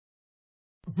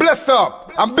Bless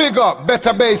up and big up,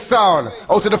 better bass sound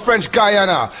out of the French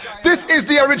Guyana. This is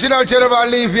the original General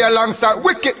Levy alongside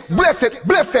wicked, blessed,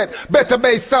 better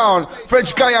bass sound.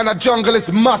 French Guyana jungle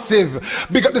is massive.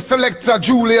 Big up the selector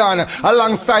Julian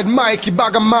alongside Mikey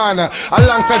Bagaman,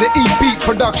 alongside the EP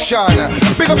production.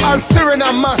 Big up all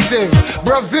Serena massive,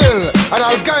 Brazil and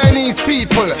all Guyanese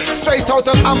people, straight out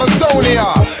of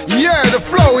Amazonia. Yeah, the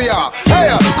flow, yeah.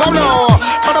 Hey, come now.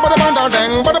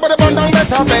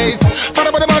 Better bass.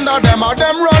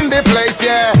 Them run the place,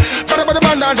 yeah. Better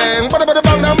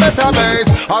bass.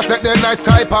 I set the nice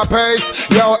type of pace.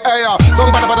 Yo, hey,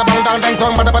 song bada bada bang dang dang,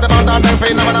 song bada bada bang dang dang,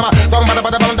 pay nama nama, song bada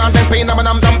bada bang dang dang, pay nama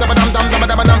nam dam dam dam dam dam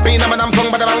dam dam, pay nama nam, song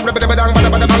bada bang bada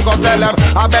bada bang, go tell them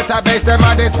I better bass them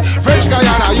at this French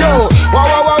Guyana. Yo, wow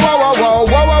wow wow wow wow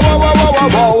wow wow wow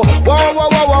wow wow wow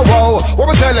wow wow wow. What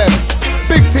we tell them?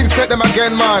 Big things take them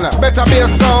again, man. Better be a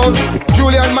sound.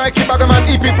 Julian, Mikey, Bagaman,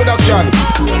 EP production.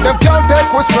 Them can't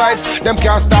take with stripes. Them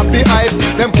can't stop the hype.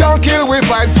 Them can't kill with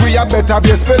vibes. We are better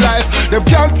base for life. Them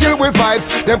can't kill with vibes.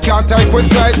 Them can't take with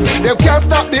stripes. Them can't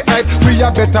stop the hype. We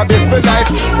are better base for life.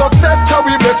 Success can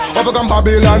we bless. Overcome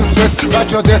Babylon stress.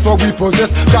 Righteousness what we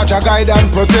possess. Judge a guide and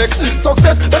protect.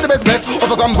 Success better best bless.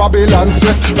 Overcome Babylon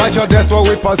stress. Righteousness what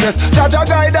we possess. Judge a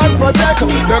guide and protect.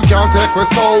 Them can't take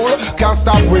with soul. Can't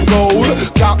stop with gold.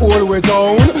 Can't hold we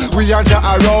down, we are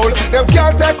a roll. Them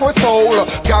can't take with soul,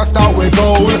 can't start with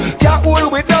gold. Can't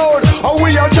hold we down, oh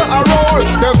we are a roll.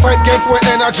 Them fight against with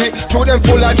energy, through them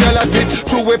full of jealousy.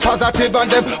 Through we positive and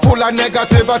them full of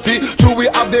negativity. Through we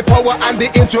have the power and the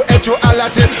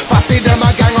intellectuality. Fancy them a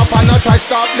gang up and not try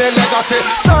stop the legacy.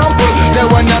 Sample, there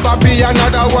will never be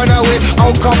another one away.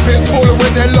 Our cup is full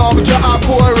with the love Jah a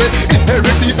pour it.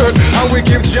 Inherit the earth and we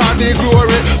give Jah the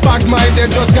glory. Bad mind them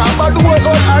just can't bad work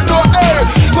out and no air.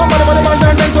 Somebody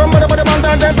band and somebody band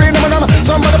and bring them on.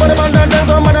 Somebody band and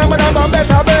somebody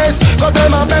better bass. Cause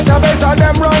them a better bass and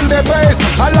them run the bass.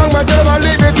 Along with them and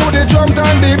leave it to the drums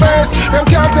and the bass. Them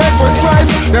can't take with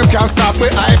stripes. Them can't stop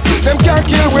with hype. Them can't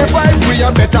kill with vibe. We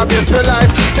are better bass for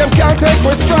life. Them can't take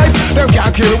with stripes. Them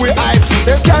can't kill with hype.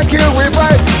 Them can't kill with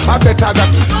vibe. I better that.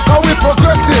 How we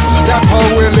progressive. That's how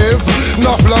we live.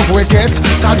 Enough love we get.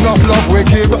 Cause enough love we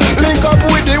give. Link up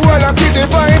with the world and keep the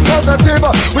vibe positive.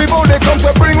 We've only come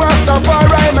to bring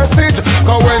Rastafari message.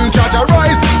 Cause when Jah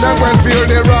rise, them when feel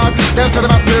the wrath. Them say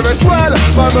them a spiritual,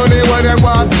 but money when them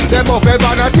want. Them off a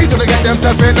vanity to get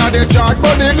themselves in the chart.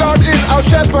 But the Lord is our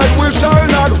shepherd, we shall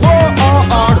not go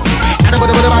hard. And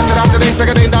the man said after things, take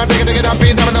it down, take it down,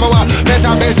 pin number one.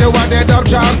 Better base you want the dub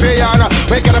champion.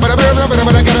 We get a better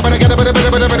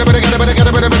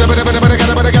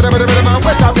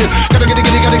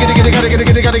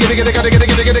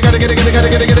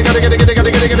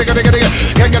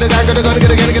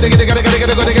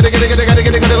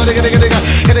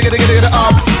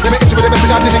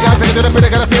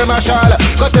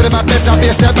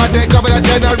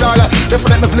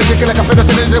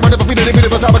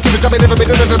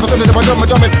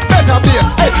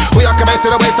we are coming to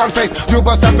the waist and face. You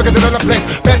bust and figure it on the place.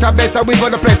 Better bass and we go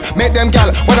the place. Make them gal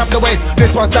one up the waist.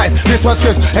 This was nice, this was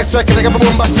Chris. Extra can I give a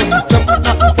boom bust. Come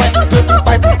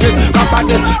back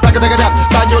this, back it up,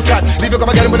 find your chat. Leave you come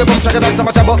again with a boom shaka dance. So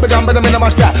much about me down, but I'm in a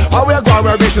mash chat. How we are going,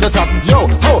 we're reaching the top. Yo,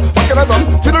 ho, what can I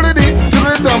run? Fiddle the D,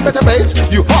 fiddle the drum, better bass.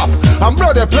 You off, I'm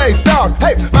blow the place down.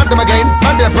 Hey, man them again,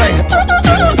 man them brain.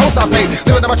 House I pay,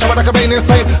 living the much of what I can rain in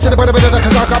Spain. Sit up with a bit of the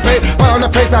cause I can pay. Why on the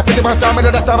place that 50 months down, with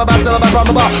the dust of a bad, so I'm from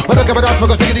the bar. When I come and dance for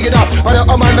go sticky dig it up. But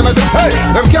I'm on them and say, hey,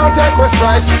 them can't take with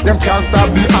stripes. Them can't stop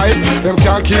the hype. Them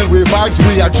can't kill with vibes.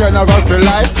 We are general for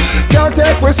life. Can't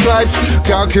take with stripes.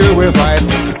 Can't kill with vibe.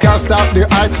 Can't stop the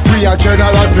hype. We are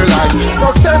general for life.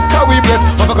 Success can we bless.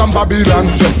 Overcome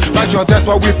Babylon's stress. Righteous that's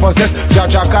what we possess.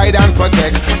 Judge a guide and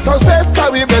protect. Success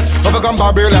can we bless. Overcome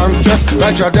Babylon's stress.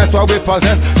 Righteous that's what we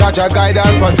possess. Judge a guide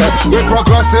and protect. We're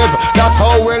progressive. That's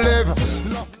how we live.